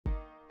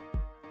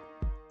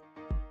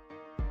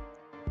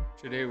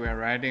Today we're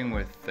riding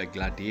with the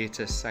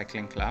Gladiators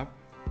Cycling Club,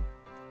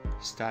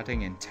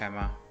 starting in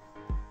Tema,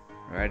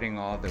 riding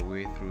all the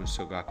way through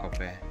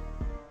Sogakope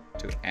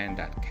to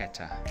end at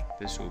Keta.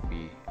 This will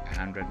be a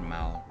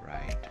 100-mile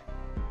ride.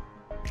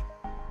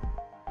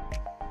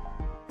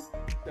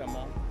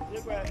 Tema,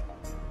 with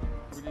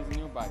his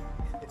new bike.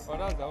 Oh,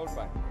 that's the old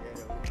bike. Yeah,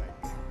 the old bike.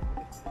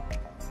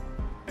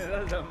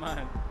 That's the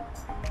man.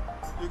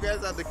 You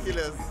guys are the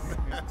killers.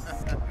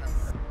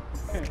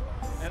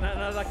 And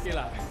another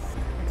killer.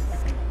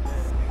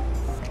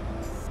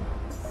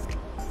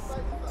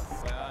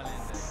 We're all in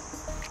there.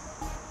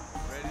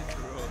 Ready to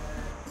roll.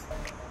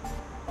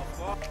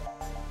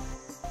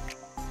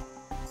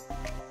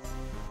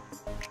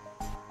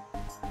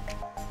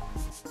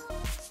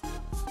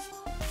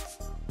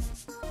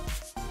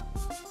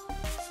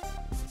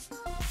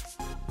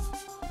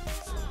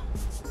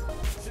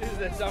 This is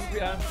the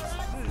champion.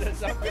 This is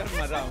the champion,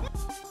 madam.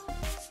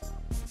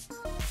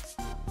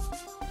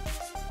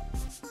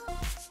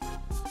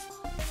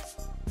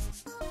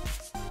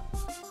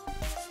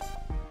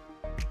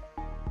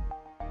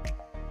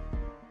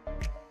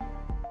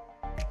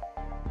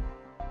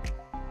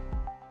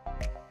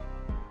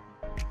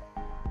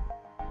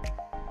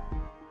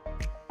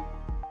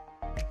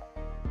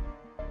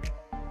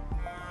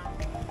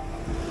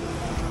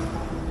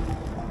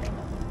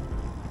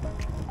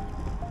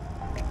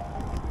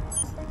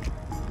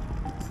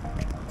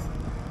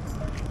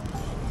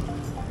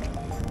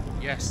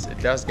 Yes, it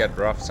does get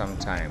rough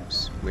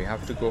sometimes. We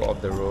have to go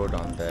up the road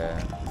on the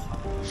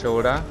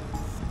shoulder,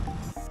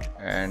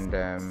 and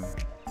the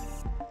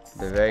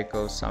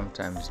vehicles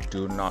sometimes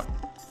do not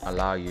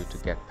allow you to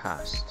get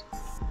past.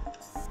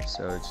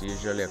 So it's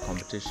usually a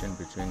competition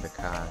between the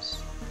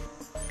cars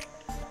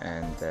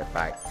and the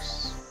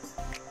bikes.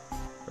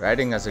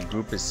 Riding as a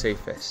group is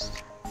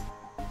safest.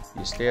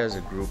 You stay as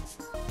a group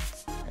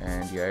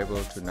and you're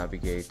able to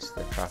navigate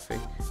the traffic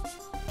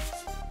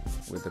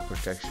with the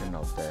protection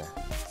of the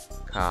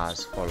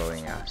cars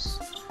following us.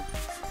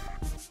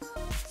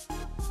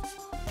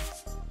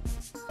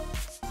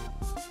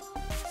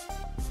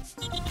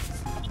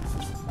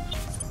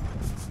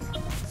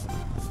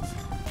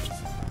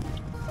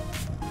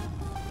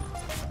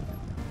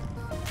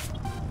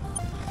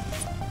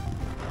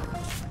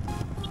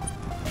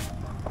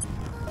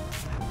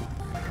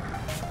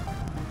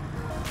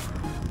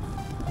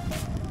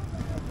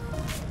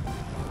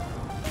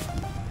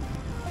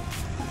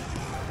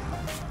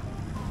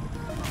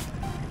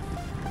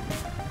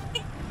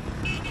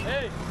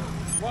 Hey,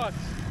 watch.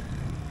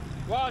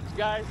 Watch,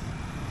 guys.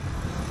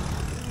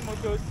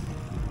 Motos.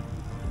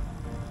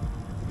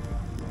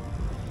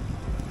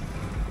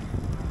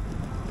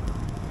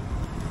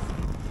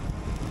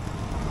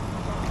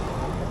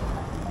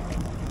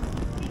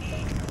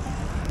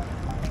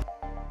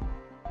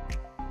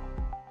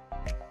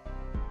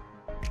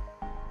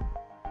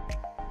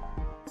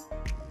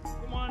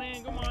 Good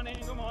morning, good morning,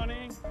 good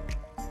morning.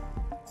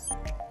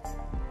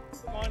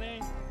 Good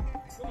morning.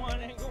 Good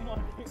morning, good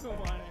morning, good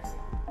morning.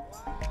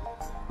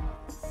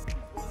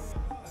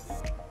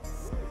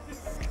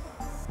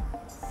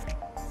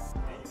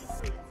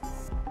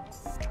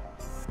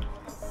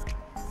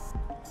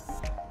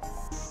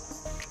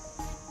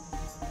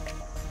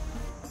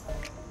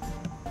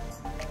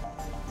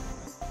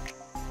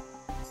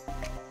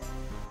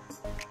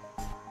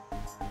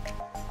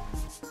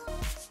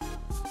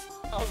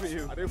 How are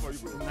you? I did for you,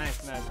 bro.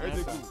 Nice, nice.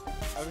 Everything nice, cool.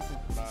 Everything.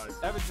 Nice.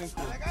 Everything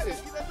cool. I got it.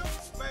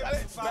 Very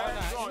nice.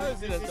 You know,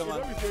 see the stomach.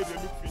 Let me say they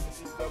look fit.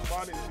 The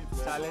man is fit,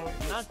 man. Challenge.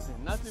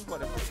 Nothing for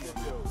the fitness.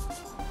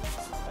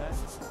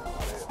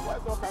 Why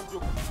is all kind of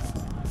joke?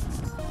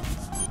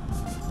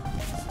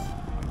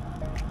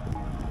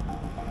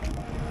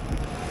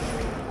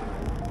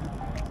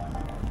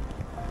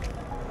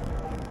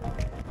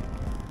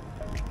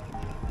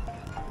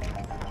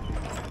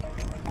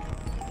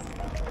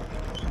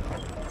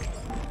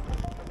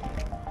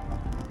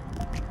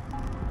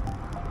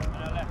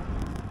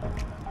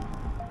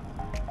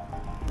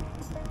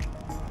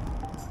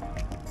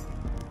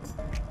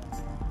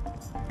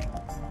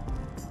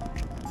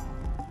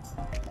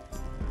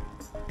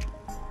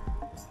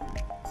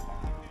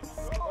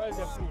 Where's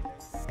the food?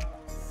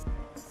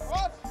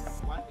 What?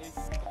 180.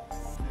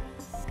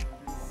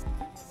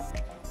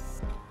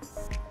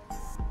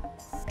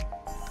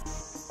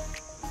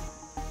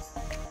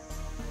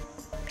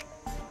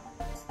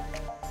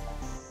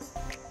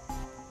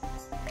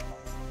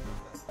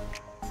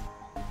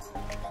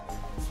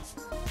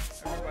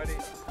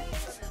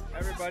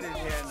 Everybody's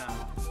here now.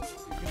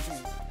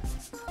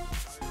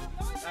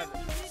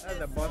 That's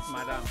the boss,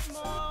 madam.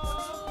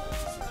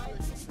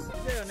 You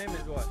say your name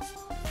is what?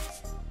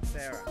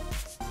 Sarah.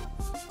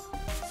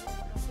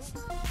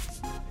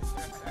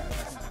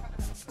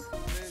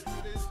 Please.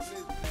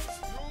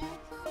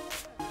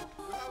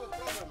 You have a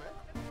problem, man.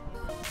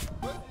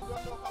 But you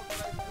don't know how to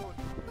ride road.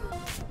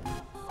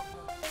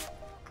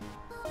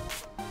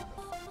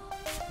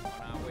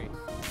 On our way.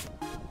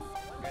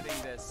 Getting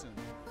there soon.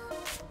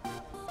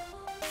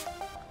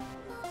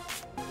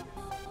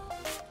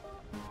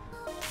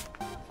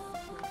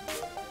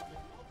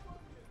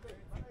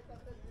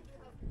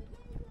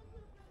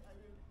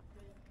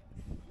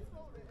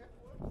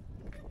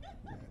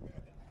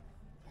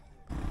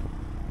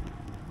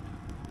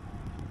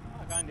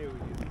 stand there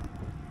with you.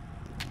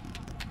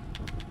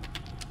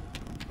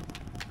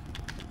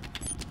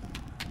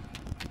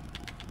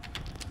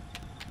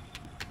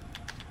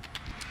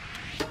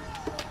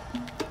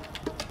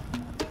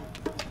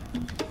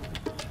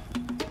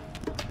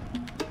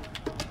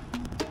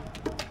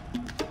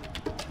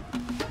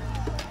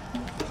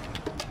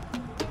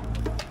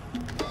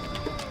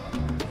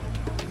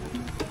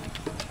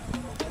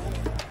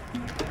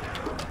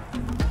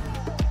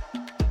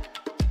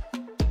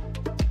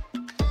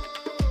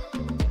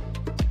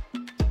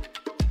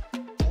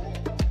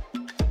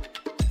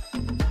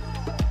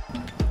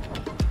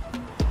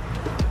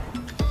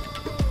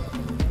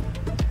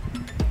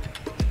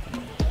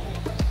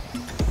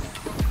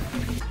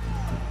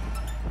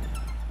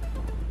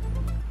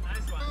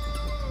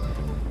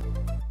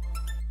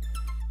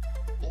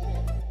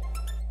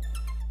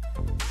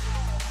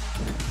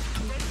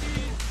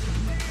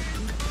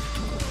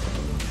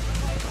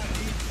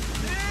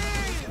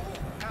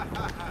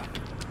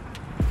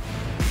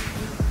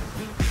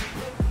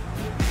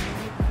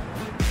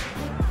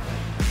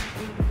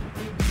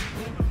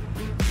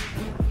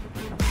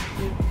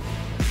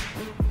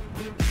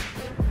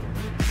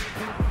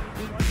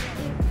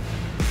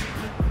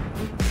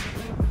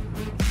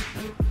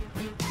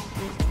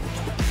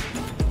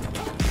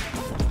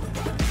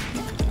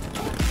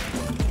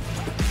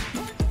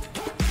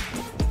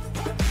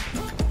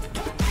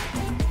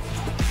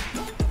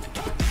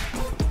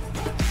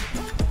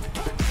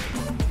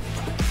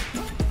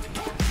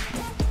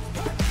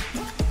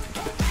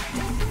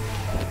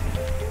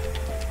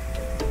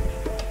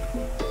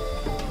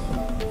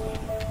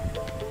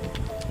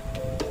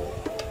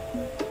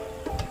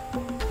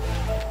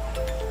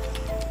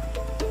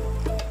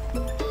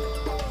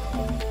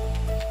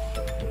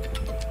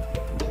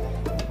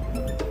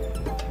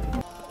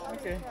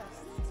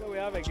 So we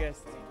have a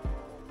guest.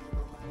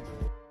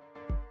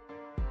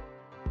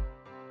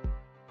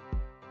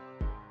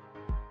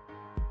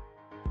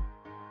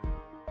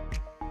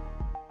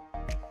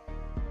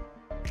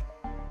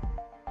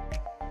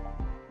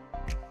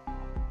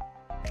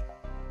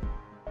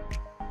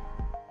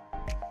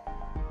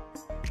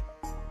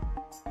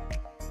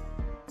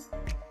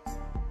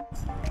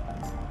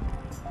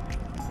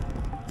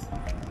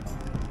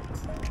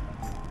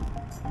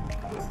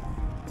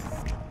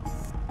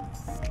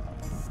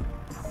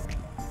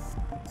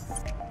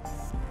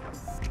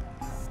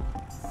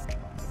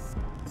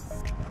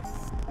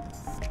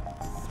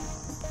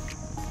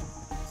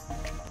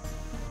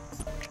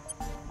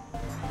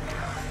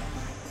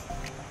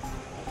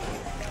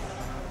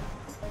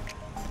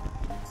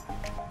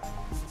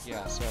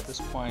 Yeah, so at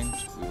this point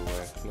we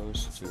were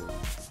close to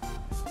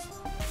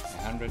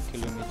 100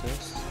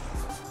 kilometers,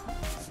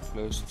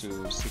 close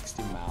to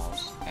 60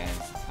 miles, and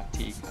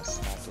fatigue has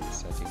started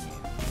setting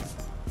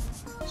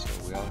in. So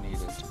we all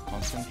needed to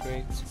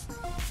concentrate,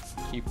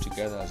 keep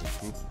together as a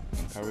group,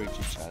 encourage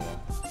each other,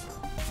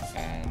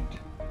 and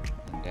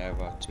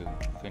endeavor to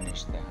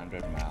finish the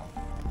 100-mile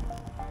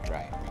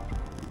ride.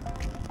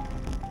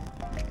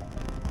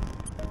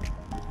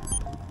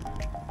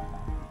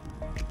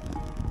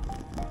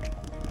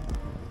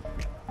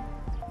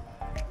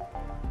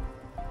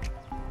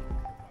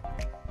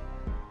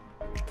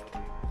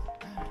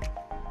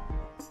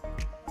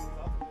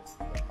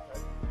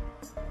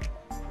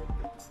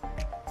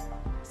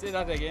 Say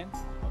that again.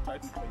 I'll try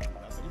to 20.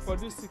 If I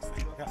do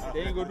 60,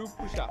 then you go do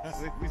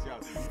push-ups.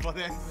 For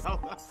the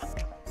example.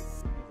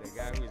 There's a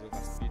guy who is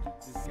overspeeding.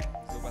 This guy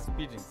is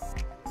overspeeding.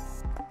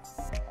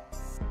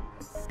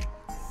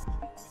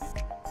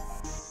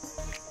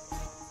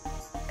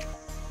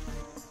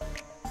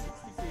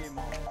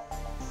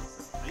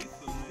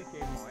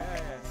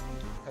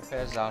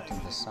 Peppers out in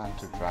the sun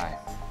to dry.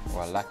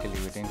 Well, luckily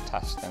we didn't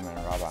touch them and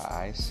rub our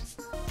eyes.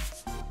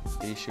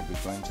 They should be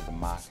going to the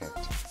market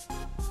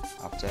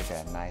after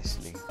they're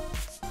nicely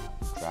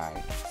dried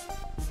in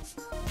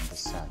the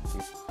sun.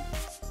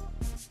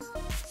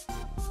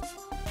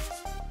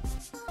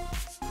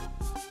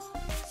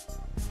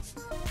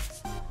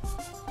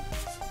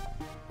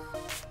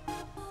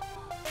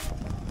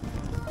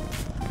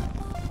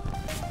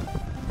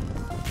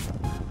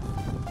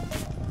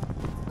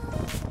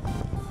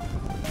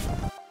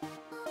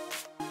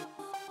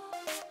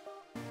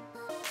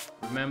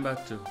 Remember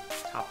to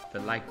tap the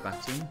like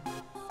button,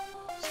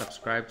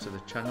 subscribe to the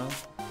channel,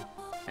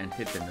 and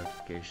hit the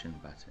notification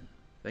button.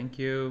 Thank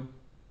you.